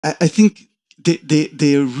I think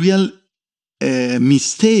the real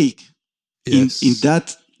mistake in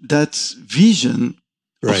that vision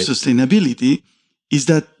of sustainability is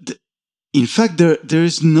that in fact there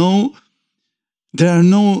are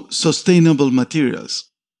no sustainable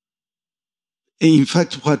materials. In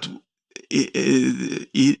fact,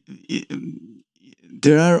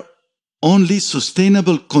 there are only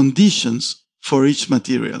sustainable conditions for each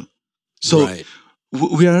material. So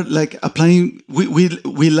we are like applying.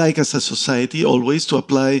 We like as a society always to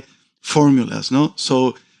apply formulas, no?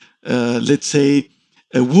 So let's say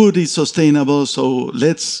wood is sustainable, so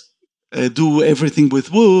let's do everything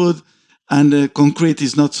with wood, and concrete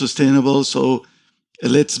is not sustainable, so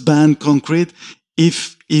let's ban concrete.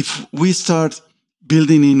 If we start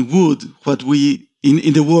building in wood what we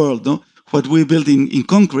in the world, no, what we build in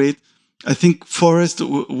concrete, I think forest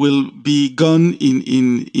will be gone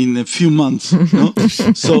in a few months. No?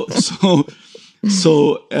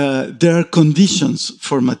 So there are conditions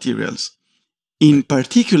for materials. In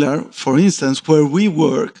particular, for instance, where we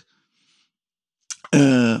work,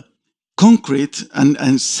 concrete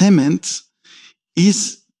and cement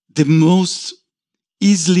is the most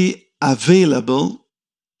easily available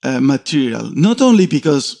material. Not only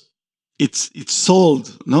because it's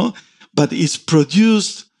sold, no, but it's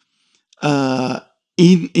produced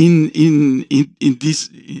in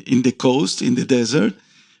the coast, in the desert,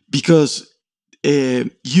 because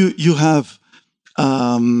you have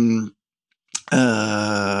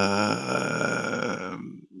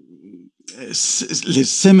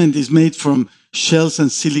cement is made from shells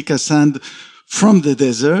and silica sand from the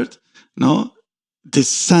desert, no? The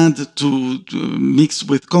sand to mix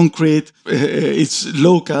with concrete, it's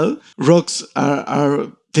local. Rocks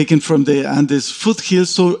are taken from the Andes foothills,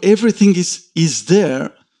 so everything is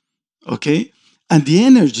there, okay? And the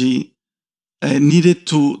energy needed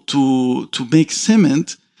to make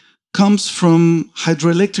cement comes from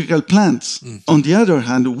hydroelectrical plants. On the other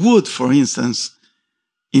hand, wood, for instance,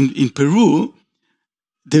 in Peru,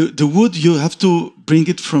 the wood, you have to bring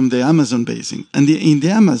it from the Amazon basin. And in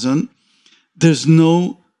the Amazon, there's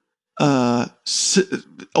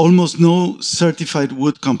almost no certified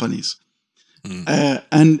wood companies.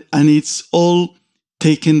 And it's all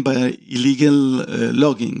taken by illegal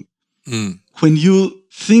logging. When you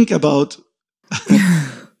think about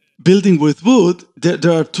building with wood,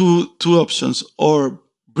 there are two options: or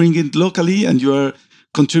bring it locally and you are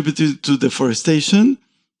contributing to deforestation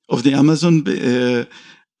of the Amazon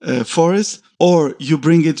forest, or you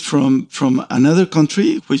bring it from another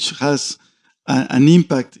country which has an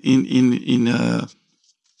impact in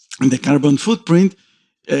the carbon footprint.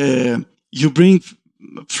 You bring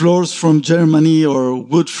floors from Germany or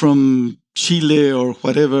wood from Chile or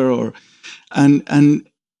whatever, and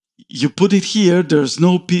you put it here. There's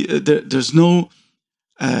no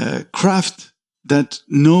craft that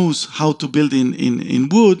knows how to build in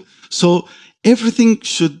wood. So everything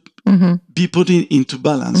should be put into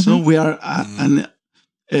balance. So we are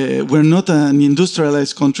we're not an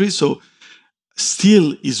industrialized country, so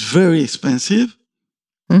steel is very expensive,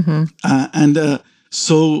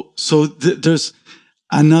 so there's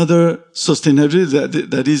another sustainability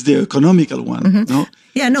that is the economical one. No?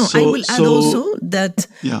 Yeah, no, I will add also that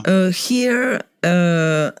here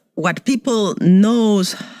what people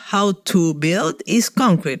knows how to build is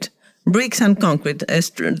concrete, bricks and concrete.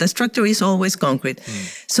 The structure is always concrete.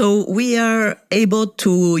 So we are able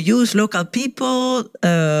to use local people,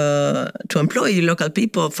 to employ local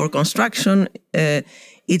people for construction.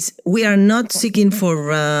 We are not seeking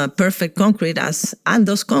for perfect concrete as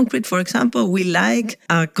Andos concrete, for example. We like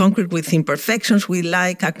a concrete with imperfections. We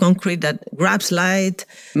like a concrete that grabs light,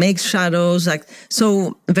 makes shadows,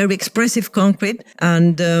 so very expressive concrete.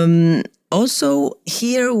 And also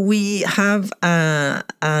here we have a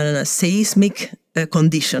seismic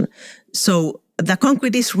condition. So the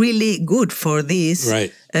concrete is really good for this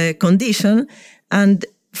condition. And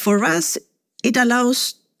for us, it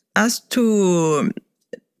allows us to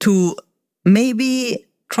maybe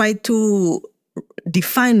try to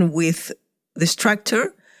define with the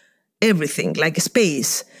structure everything, like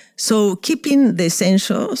space. So keeping the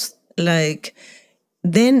essentials, like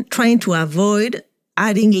then trying to avoid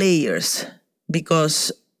adding layers,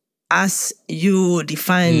 because as you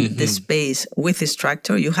define the space with the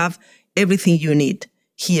structure, you have everything you need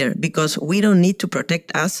here, because we don't need to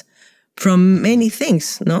protect us from many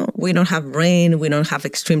things. No, we don't have rain, we don't have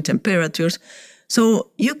extreme temperatures.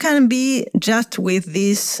 So you can be just with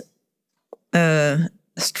this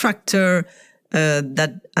structure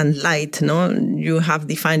and light. No, you have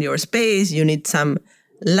defined your space. You need some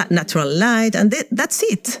natural light, and that's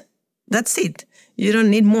it. That's it. You don't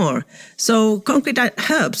need more. So concrete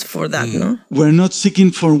helps for that, no? We're not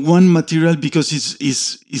seeking for one material because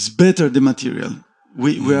it's better the material.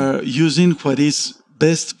 We are using what is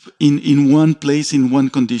best in one place, in one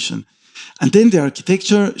condition. And then the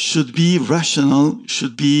architecture should be rational,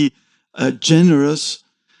 should be generous,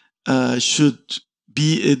 should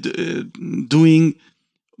be doing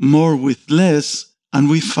more with less. And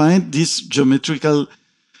we find these geometrical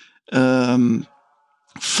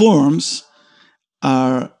forms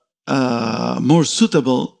are more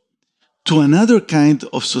suitable to another kind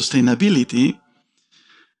of sustainability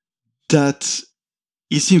that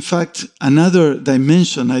is in fact another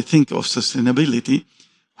dimension, I think, of sustainability,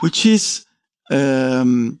 which is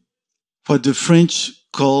what the French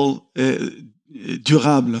call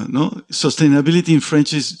durable. No? Sustainability in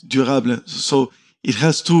French is durable. So it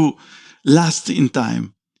has to last in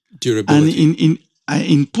time. Durability. And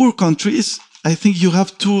in poor countries, I think you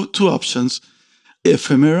have two options.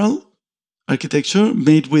 Ephemeral architecture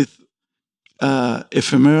made with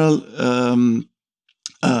ephemeral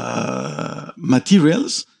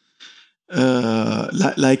materials,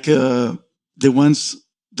 like the ones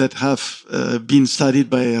that have been studied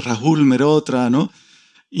by Rahul Mehrotra, no?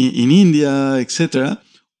 in India, etc.,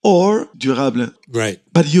 or durable. Right.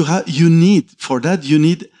 But you need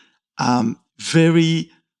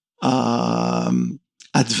very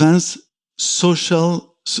advanced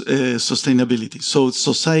social sustainability. So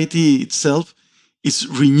society itself is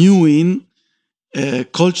renewing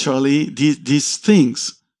culturally these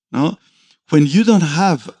things. No, when you don't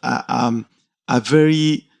have a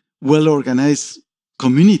very well organized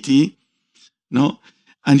community, no,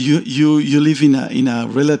 and you live in a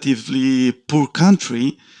relatively poor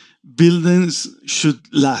country, buildings should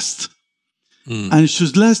last. And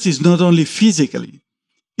should last is not only physically,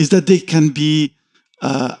 is that they can be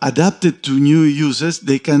adapted to new uses,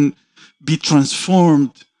 they can be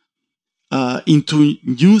transformed into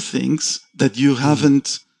new things that you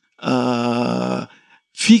haven't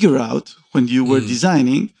figured out when you were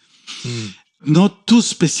designing, not too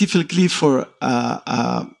specifically for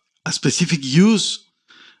a specific use,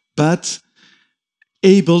 but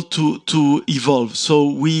able to evolve. So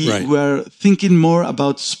we were thinking more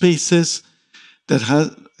about spaces that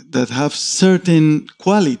have certain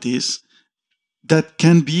qualities that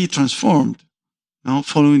can be transformed,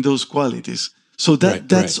 following those qualities. So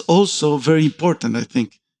that's also very important, I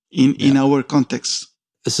think, in our context.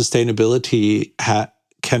 Sustainability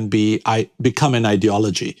can become an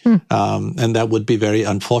ideology, and that would be very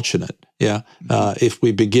unfortunate. Yeah, if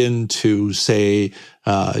we begin to say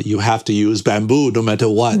you have to use bamboo no matter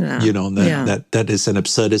what, that is an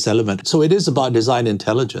absurdist element. So it is about design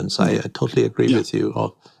intelligence. I totally agree with you.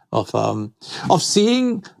 Of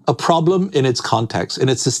seeing a problem in its context, in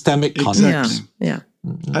its systemic context. Yeah.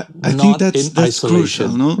 I think that's crucial,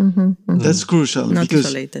 no? That's crucial. Not because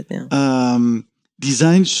isolated,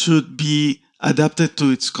 design should be adapted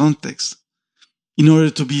to its context in order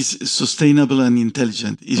to be sustainable and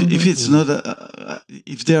intelligent. If it's not,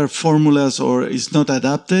 if there are formulas or is not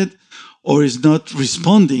adapted or is not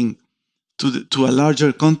responding to a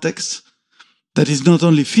larger context that is not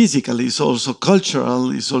only physical, it's also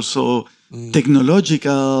cultural, it's also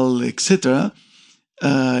technological, etc.,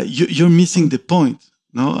 you're missing the point.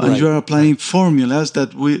 No, and you are applying formulas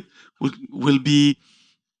that will be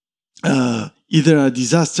either a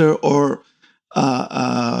disaster or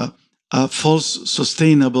a false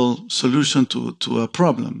sustainable solution to a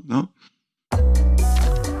problem. No,